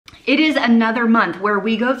It is another month where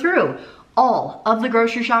we go through all of the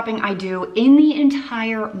grocery shopping I do in the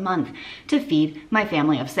entire month to feed my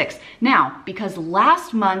family of 6. Now, because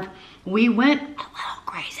last month we went a little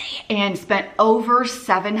crazy and spent over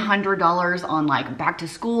 $700 on like back to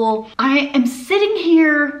school, I am sitting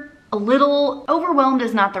here a little overwhelmed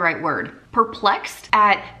is not the right word, perplexed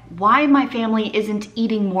at why my family isn't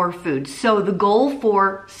eating more food. So the goal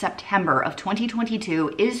for September of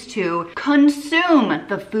 2022 is to consume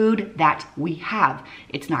the food that we have.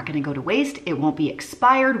 It's not gonna go to waste, it won't be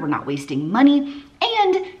expired, we're not wasting money,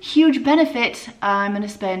 and huge benefit, I'm gonna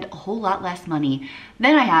spend a whole lot less money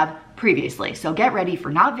than I have previously. So get ready for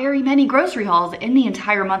not very many grocery hauls in the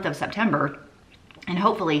entire month of September, and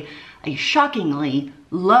hopefully a shockingly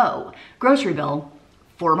low grocery bill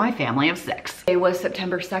for my family of 6. It was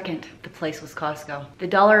September 2nd. The place was Costco. The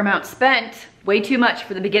dollar amount spent, way too much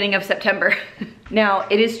for the beginning of September. Now,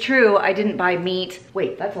 it is true I didn't buy meat.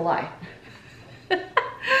 Wait, that's a lie.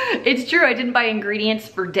 It's true I didn't buy ingredients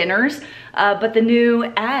for dinners, but the new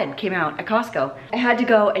ad came out at Costco. I had to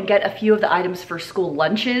go and get a few of the items for school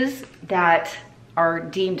lunches that are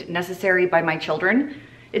deemed necessary by my children.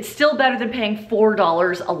 It's still better than paying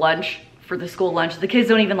 $4 a lunch for the school lunch. The kids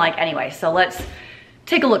don't even like anyway, so let's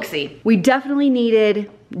take a look-see. We definitely needed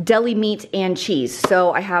deli meat and cheese.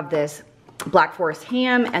 So I have this Black Forest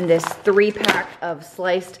ham and this 3-pack of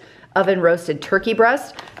sliced oven roasted turkey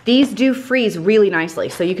breast. These do freeze really nicely.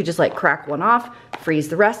 So you could just like crack one off, freeze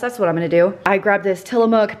the rest. That's what I'm gonna do. I grabbed this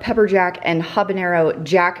Tillamook pepper jack and habanero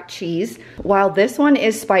jack cheese. While this one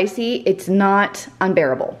is spicy, it's not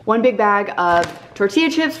unbearable. One big bag of tortilla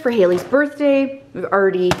chips for Haley's birthday. We've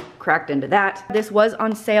already cracked into that. This was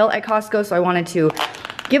on sale at Costco, so I wanted to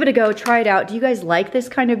give it a go, try it out. Do you guys like this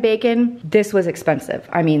kind of bacon? This was expensive.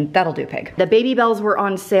 I mean, that'll do, pig. The Baby Bells were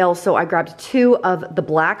on sale, so I grabbed 2 of the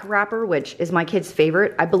black wrapper, which is my kid's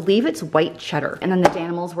favorite. I believe it's white cheddar. And then the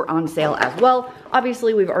Danimals were on sale as well.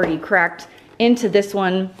 Obviously, we've already cracked into this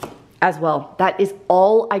one as well. That is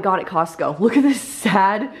all I got at Costco. Look at this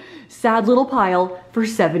sad little pile for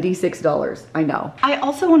 $76. I know. I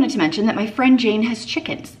also wanted to mention that my friend Jane has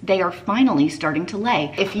chickens. They are finally starting to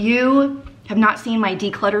lay. If you have not seen my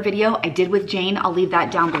declutter video I did with Jane, I'll leave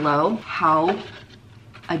that down below. How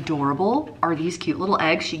adorable are these cute little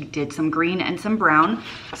eggs? She did some green and some brown.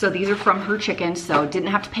 So these are from her chickens, so didn't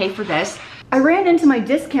have to pay for this. I ran into my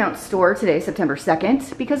discount store today, September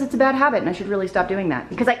 2nd, because it's a bad habit and I should really stop doing that.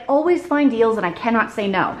 Because I always find deals and I cannot say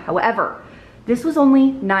no. However, this was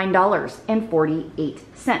only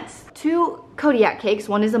 $9.48. 2 Kodiak cakes,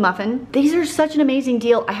 one is a muffin. These are such an amazing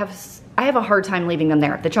deal. I have a hard time leaving them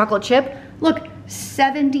there. The chocolate chip, look,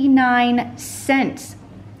 79 cents.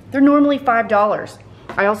 They're normally $5.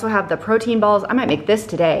 I also have the protein balls. I might make this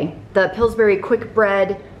today. The Pillsbury quick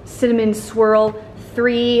bread cinnamon swirl,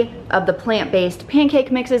 3 of the plant-based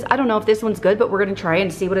pancake mixes. I don't know if this one's good, but we're gonna try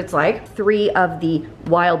and see what it's like. 3 of the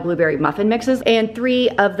wild blueberry muffin mixes and 3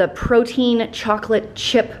 of the protein chocolate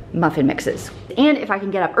chip muffin mixes. And if I can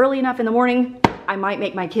get up early enough in the morning, I might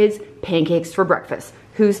make my kids pancakes for breakfast.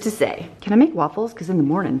 Who's to say? Can I make waffles? Because in the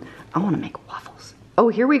morning, I wanna make waffles. Oh,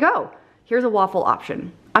 here we go. Here's a waffle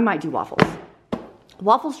option. I might do waffles.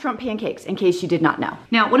 Waffles trump pancakes, in case you did not know.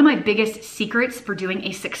 Now, one of my biggest secrets for doing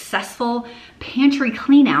a successful pantry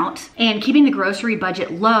clean out and keeping the grocery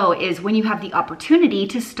budget low is when you have the opportunity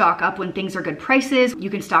to stock up when things are good prices. You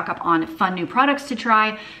can stock up on fun new products to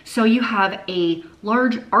try, so you have a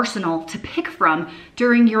large arsenal to pick from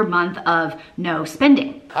during your month of no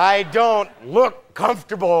spending. I don't look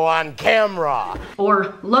comfortable on camera.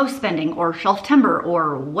 Or low spending, or shelf timber,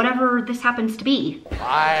 or whatever this happens to be.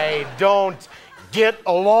 I don't get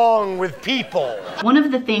along with people. One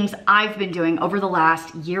of the things I've been doing over the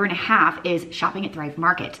last year and a half is shopping at Thrive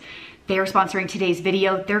Market. They are sponsoring today's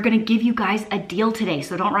video. They're gonna give you guys a deal today,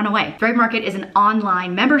 so don't run away. Thrive Market is an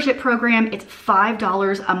online membership program. It's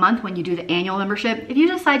 $5 a month when you do the annual membership. If you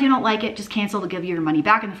decide you don't like it, just cancel. They'll give you your money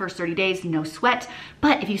back in the first 30 days, no sweat.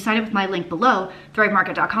 But if you sign up with my link below,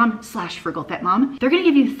 thrivemarket.com/frugalfitmom, they're gonna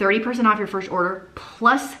give you 30% off your first order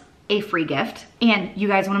plus a free gift. And you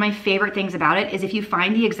guys, one of my favorite things about it is if you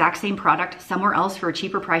find the exact same product somewhere else for a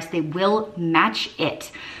cheaper price, they will match it,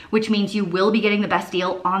 which means you will be getting the best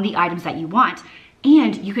deal on the items that you want.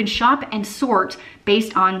 And you can shop and sort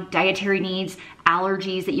based on dietary needs,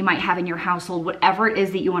 allergies that you might have in your household, whatever it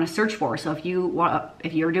is that you want to search for. So if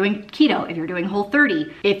you're doing keto, if you're doing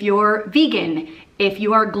Whole30, if you're vegan, If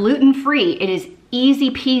you are gluten-free, it is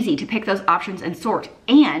easy peasy to pick those options and sort.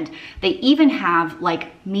 And they even have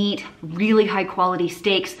like meat, really high quality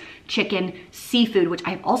steaks, chicken, seafood, which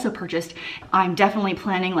I've also purchased. I'm definitely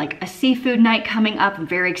planning like a seafood night coming up. I'm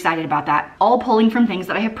very excited about that. All pulling from things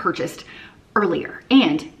that I have purchased earlier.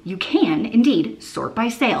 And you can indeed sort by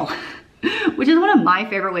sale, which is one of my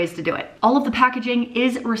favorite ways to do it. All of the packaging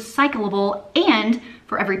is recyclable, and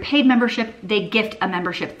for every paid membership, they gift a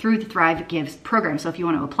membership through the Thrive Gives program. So if you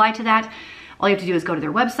want to apply to that, all you have to do is go to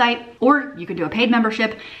their website, or you can do a paid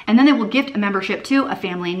membership, and then they will gift a membership to a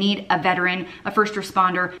family in need, a veteran, a first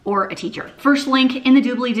responder, or a teacher. First link in the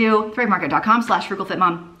doobly-doo,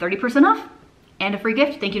 thrivemarket.com/frugalfitmom, 30% off and a free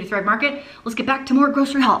gift. Thank you to Thrive Market. Let's get back to more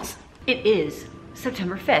grocery hauls. It is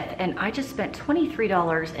September 5th, and I just spent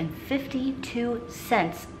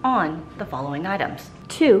 $23.52 on the following items.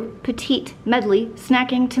 2 petite medley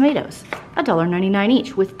snacking tomatoes, $1.99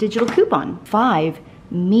 each with digital coupon. 5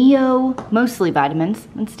 Mio mostly vitamins,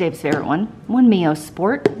 that's Dave's favorite one. 1 Mio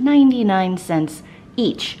Sport, 99 cents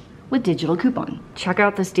each with digital coupon. Check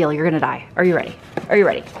out this deal, you're gonna die. Are you ready? Are you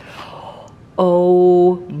ready?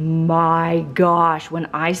 Oh my gosh, when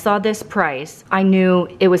I saw this price, I knew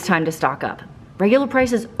it was time to stock up. Regular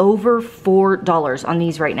price is over $4 on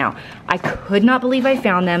these right now. I could not believe I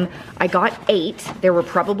found them. I got 8. There were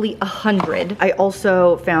probably 100. I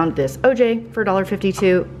also found this OJ for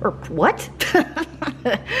 $1.52, or what?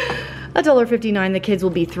 $1.59. The kids will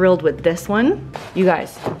be thrilled with this one. You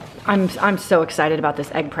guys, I'm so excited about this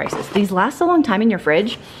egg prices. These last a long time in your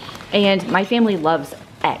fridge, and my family loves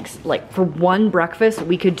eggs. Like for one breakfast,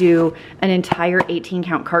 we could do an entire 18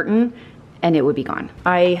 count carton and it would be gone.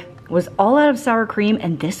 I was all out of sour cream,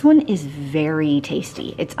 and this one is very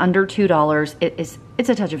tasty. It's under $2. It's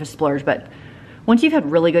a touch of a splurge, but once you've had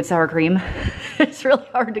really good sour cream, it's really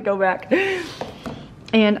hard to go back.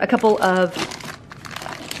 And a couple of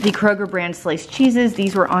the Kroger brand sliced cheeses.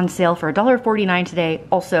 These were on sale for $1.49 today.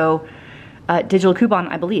 Also, digital coupon,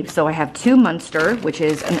 I believe. So I have 2 Munster, which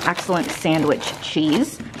is an excellent sandwich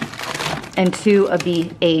cheese, and 2 of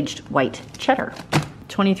the aged white cheddar.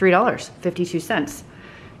 $23.52.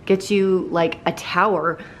 Gets you like a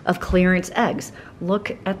tower of clearance eggs.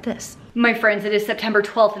 Look at this. My friends, it is September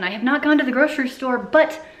 12th and I have not gone to the grocery store,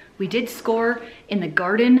 but we did score in the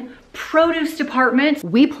garden produce department.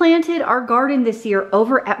 We planted our garden this year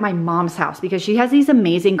over at my mom's house because she has these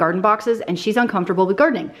amazing garden boxes and she's uncomfortable with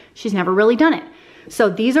gardening. She's never really done it. So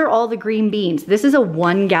these are all the green beans. This is a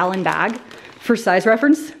 1 gallon bag for size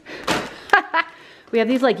reference. We have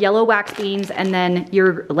these like yellow wax beans and then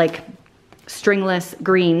your like stringless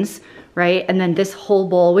greens, right? And then this whole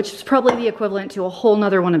bowl, which is probably the equivalent to a whole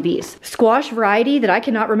nother one of these. Squash variety that I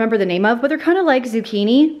cannot remember the name of, but they're kind of like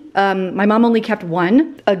zucchini. My mom only kept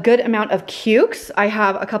 1. A good amount of cukes. I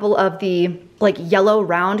have a couple of the like yellow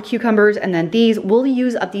round cucumbers, and then these, we'll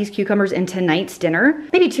use up these cucumbers in tonight's dinner.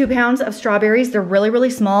 Maybe 2 pounds of strawberries. They're really,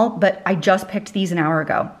 really small, but I just picked these an hour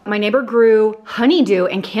ago. My neighbor grew honeydew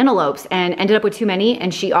and cantaloupes and ended up with too many,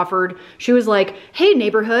 and she was like, hey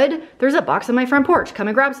neighborhood, there's a box on my front porch, come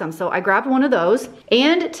and grab some. So I grabbed one of those,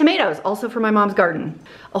 and tomatoes, also for my mom's garden.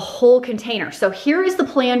 A whole container. So here is the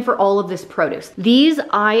plan for all of this produce. These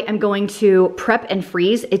I am going to prep and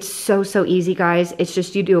freeze. It's so, so easy, guys. It's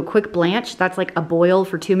just you do a quick blanch. That's like a boil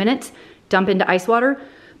for 2 minutes, dump into ice water,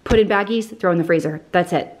 put in baggies, throw in the freezer.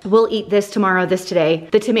 That's it. We'll eat this tomorrow, this today.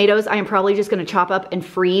 The tomatoes, I am probably just gonna chop up and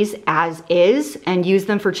freeze as is and use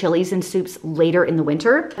them for chilies and soups later in the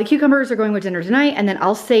winter. The cucumbers are going with dinner tonight, and then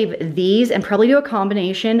I'll save these and probably do a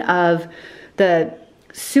combination of the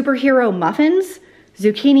superhero muffins,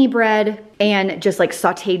 zucchini bread, and just like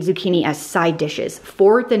sauteed zucchini as side dishes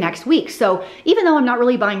for the next week. So even though I'm not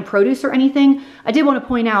really buying produce or anything, I did want to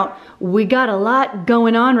point out we got a lot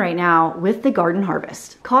going on right now with the garden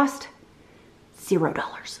harvest. Cost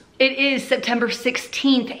 $0. It is September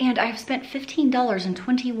 16th and I've spent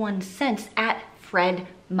 $15.21 at Fred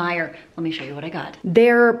Meyer. Let me show you what I got.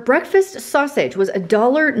 Their breakfast sausage was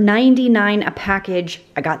 $1.99 a package.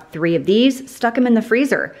 I got 3 of these, stuck them in the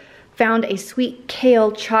freezer. Found a sweet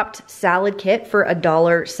kale chopped salad kit for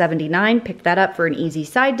 $1.79. Picked that up for an easy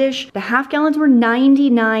side dish. The half gallons were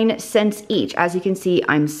 99 cents each. As you can see,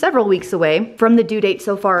 I'm several weeks away from the due date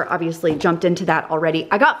so far. Obviously jumped into that already.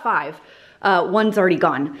 I got 5. One's already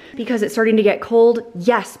gone because it's starting to get cold.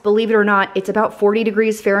 Yes, believe it or not, it's about 40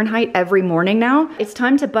 degrees Fahrenheit every morning now. It's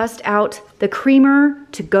time to bust out the creamer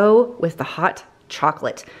to go with the hot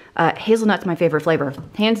chocolate. Hazelnut's my favorite flavor,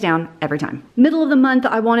 hands down, every time. Middle of the month,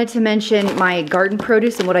 I wanted to mention my garden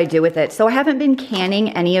produce and what I do with it. So I haven't been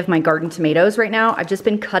canning any of my garden tomatoes right now. I've just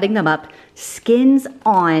been cutting them up, skins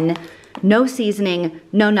on, no seasoning,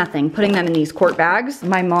 no nothing, putting them in these quart bags.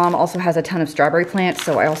 My mom also has a ton of strawberry plants,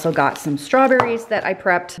 so I also got some strawberries that I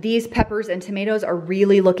prepped. These peppers and tomatoes are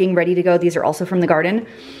really looking ready to go. These are also from the garden.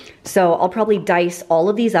 So I'll probably dice all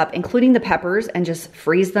of these up, including the peppers, and just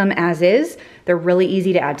freeze them as is. They're really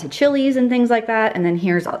easy to add to chilies and things like that. And then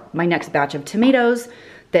here's my next batch of tomatoes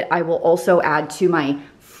that I will also add to my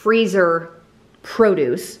freezer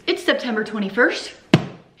produce. It's September 21st,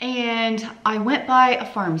 and I went by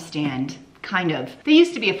a farm stand, kind of. They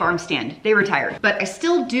used to be a farm stand, they retired, but I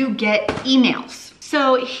still do get emails.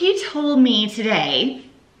 So he told me today,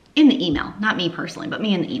 in the email, not me personally, but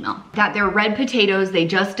me in the email, that they're red potatoes they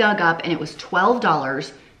just dug up and it was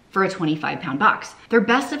 $12 for a 25-pound box. They're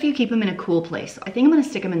best if you keep them in a cool place. So I think I'm gonna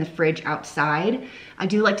stick them in the fridge outside. I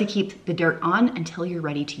do like to keep the dirt on until you're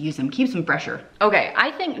ready to use them. Keeps them fresher. Okay,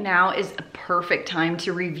 I think now is a perfect time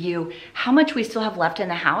to review how much we still have left in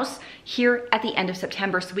the house here at the end of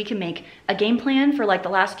September so we can make a game plan for like the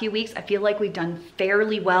last few weeks. I feel like we've done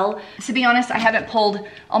fairly well. To be honest, I haven't pulled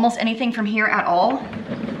almost anything from here at all,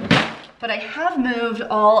 but I have moved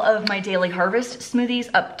all of my daily harvest smoothies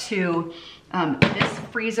up to this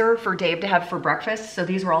freezer for Dave to have for breakfast. So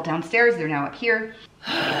these were all downstairs, they're now up here.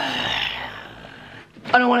 I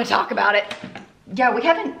don't wanna talk about it. Yeah, we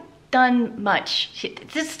haven't done much.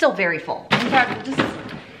 This is still very full. In fact,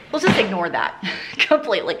 we'll just ignore that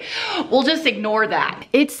completely. We'll just ignore that.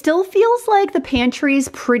 It still feels like the pantry's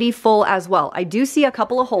pretty full as well. I do see a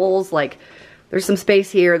couple of holes, like there's some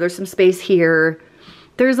space here, there's some space here.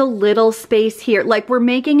 There's a little space here. Like we're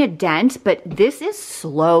making a dent, but this is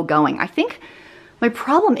slow going. I think my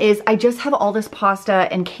problem is I just have all this pasta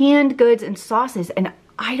and canned goods and sauces, and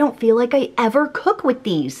I don't feel like I ever cook with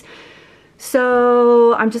these.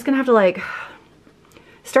 So I'm just gonna have to like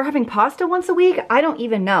start having pasta once a week. I don't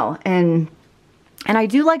even know. And I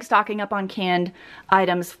do like stocking up on canned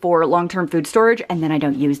items for long-term food storage, and then I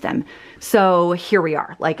don't use them. So here we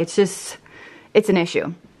are. Like it's an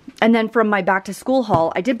issue. And then from my back to school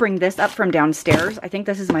haul, I did bring this up from downstairs. I think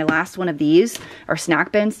this is my last one of these. Our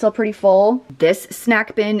snack bin's still pretty full. This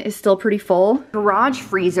snack bin is still pretty full. Garage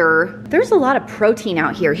freezer, there's a lot of protein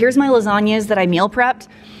out here. Here's my lasagnas that I meal prepped.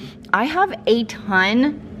 I have a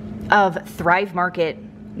ton of Thrive Market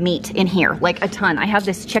meat in here, like a ton. I have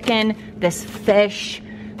this chicken, this fish,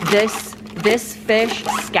 this fish,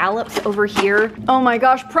 scallops over here. Oh my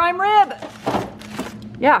gosh, prime rib.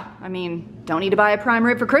 Yeah, I mean, don't need to buy a prime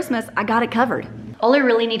rib for Christmas. I got it covered. All I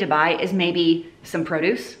really need to buy is maybe some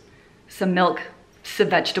produce, some milk, some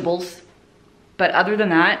vegetables. But other than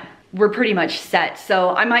that, we're pretty much set.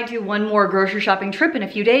 So I might do one more grocery shopping trip in a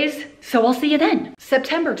few days. So I'll see you then.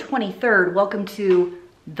 September 23rd, welcome to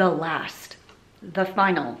the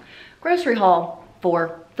final grocery haul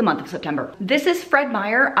for the month of September. This is Fred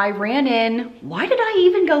Meyer. I ran in. Why did I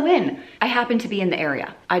even go in? I happened to be in the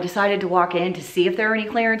area. I decided to walk in to see if there are any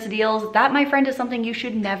clearance deals. That, my friend, is something you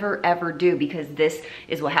should never ever do, because this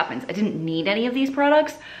is what happens. I didn't need any of these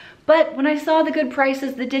products, but when I saw the good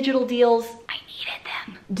prices, the digital deals, I needed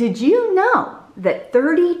them. Did you know that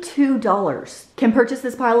 $32 can purchase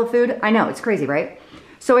this pile of food? I know, it's crazy, right?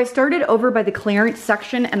 So I started over by the clearance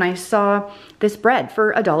section and I saw this bread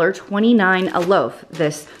for $1.29 a loaf.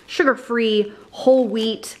 This sugar-free, whole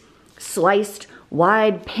wheat, sliced,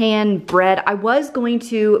 wide pan bread. I was going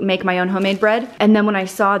to make my own homemade bread. And then when I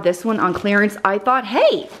saw this one on clearance, I thought,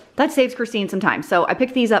 hey, that saves Christine some time. So I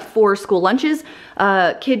picked these up for school lunches.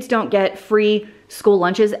 Kids don't get free school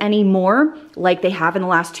lunches anymore like they have in the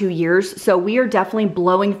last 2 years. So we are definitely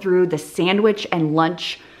blowing through the sandwich and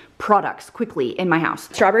lunch products quickly in my house.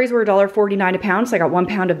 Strawberries were $1.49 a pound, so I got 1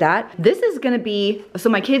 pound of that. This is gonna be, so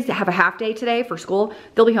my kids have a half day today for school.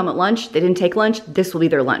 They'll be home at lunch. They didn't take lunch. This will be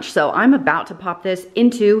their lunch. So I'm about to pop this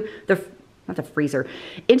into the, not the freezer,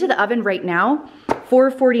 into the oven right now.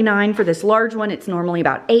 $4.49 for this large one. It's normally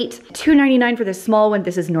about $8. $2.99 for this small one.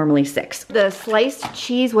 This is normally $6. The sliced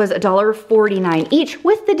cheese was $1.49 each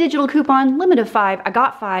with the digital coupon, limit of 5. I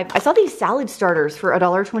got 5. I saw these salad starters for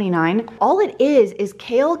 $1.29. All it is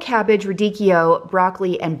kale, cabbage, radicchio,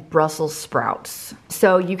 broccoli, and Brussels sprouts.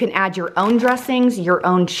 So you can add your own dressings, your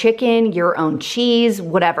own chicken, your own cheese,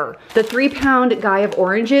 whatever. The 3-pound guy of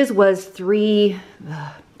oranges was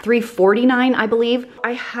 $3.49, I believe.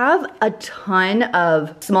 I have a ton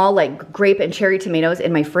of small like grape and cherry tomatoes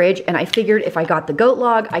in my fridge, and I figured if I got the goat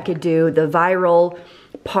log, I could do the viral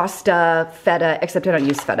pasta feta, except I don't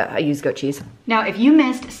use feta, I use goat cheese. Now, if you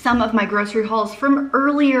missed some of my grocery hauls from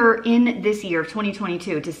earlier in this year of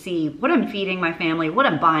 2022 to see what I'm feeding my family, what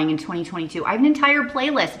I'm buying in 2022, I have an entire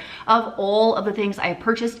playlist of all of the things I have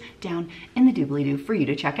purchased down in the doobly-doo for you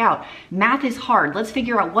to check out. Math is hard. Let's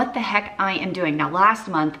figure out what the heck I am doing. Now, last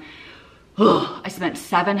month, I spent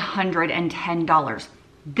 $710.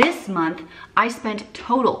 This month, I spent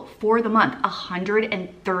total for the month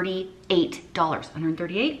 $138.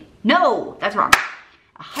 138? No, that's wrong.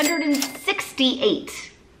 168.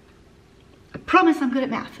 I promise I'm good at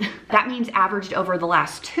math. That means averaged over the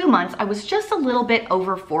last 2 months, I was just a little bit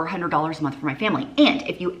over $400 a month for my family. And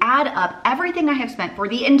if you add up everything I have spent for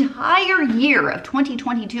the entire year of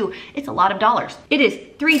 2022, it's a lot of dollars. It is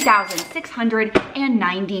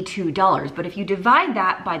 $3,692. But if you divide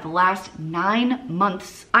that by the last 9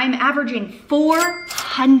 months, I'm averaging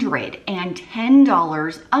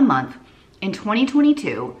 $410 a month in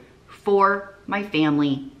 2022 for my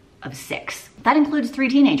family of 6. That includes 3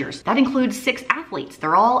 teenagers. That includes 6 athletes.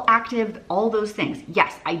 They're all active, all those things.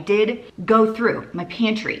 Yes, I did go through my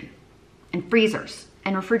pantry and freezers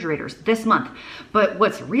and refrigerators this month. But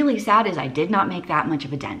what's really sad is I did not make that much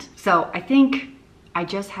of a dent. So I think I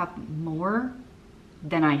just have more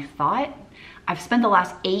than I thought. I've spent the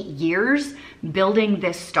last 8 years building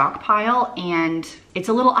this stockpile, and it's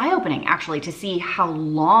a little eye-opening actually to see how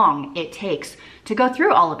long it takes to go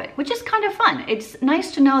through all of it, which is kind of fun. It's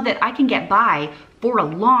nice to know that I can get by for a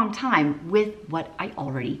long time with what I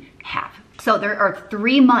already have. So there are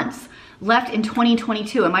 3 months left in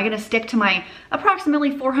 2022. Am I gonna stick to my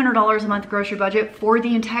approximately $400 a month grocery budget for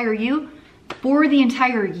the entire year?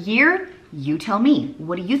 You tell me.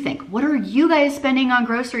 What do you think? What are you guys spending on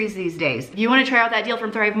groceries these days? If you want to try out that deal from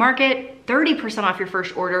Thrive Market, 30% off your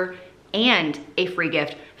first order and a free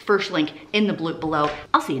gift. First link in the below.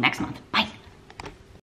 I'll see you next month. Bye.